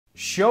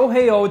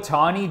Shohei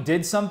Ohtani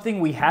did something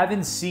we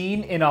haven't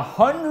seen in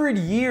 100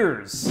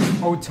 years.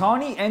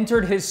 Ohtani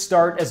entered his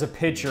start as a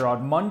pitcher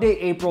on Monday,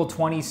 April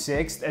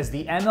 26th as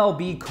the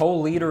MLB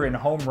co-leader in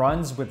home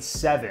runs with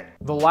 7.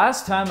 The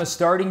last time a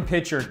starting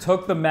pitcher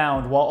took the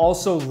mound while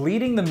also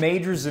leading the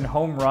majors in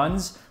home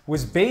runs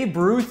was Babe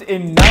Ruth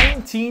in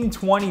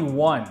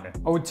 1921.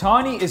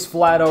 Ohtani is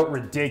flat out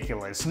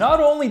ridiculous. Not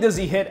only does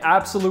he hit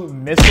absolute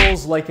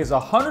missiles like his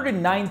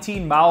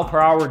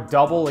 119-mile-per-hour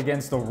double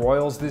against the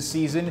Royals this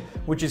season,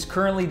 which is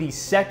currently the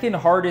second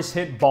hardest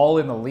hit ball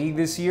in the league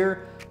this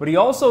year, but he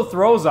also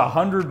throws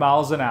 100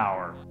 miles an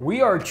hour.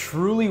 We are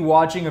truly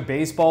watching a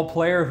baseball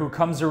player who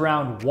comes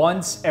around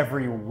once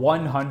every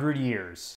 100 years.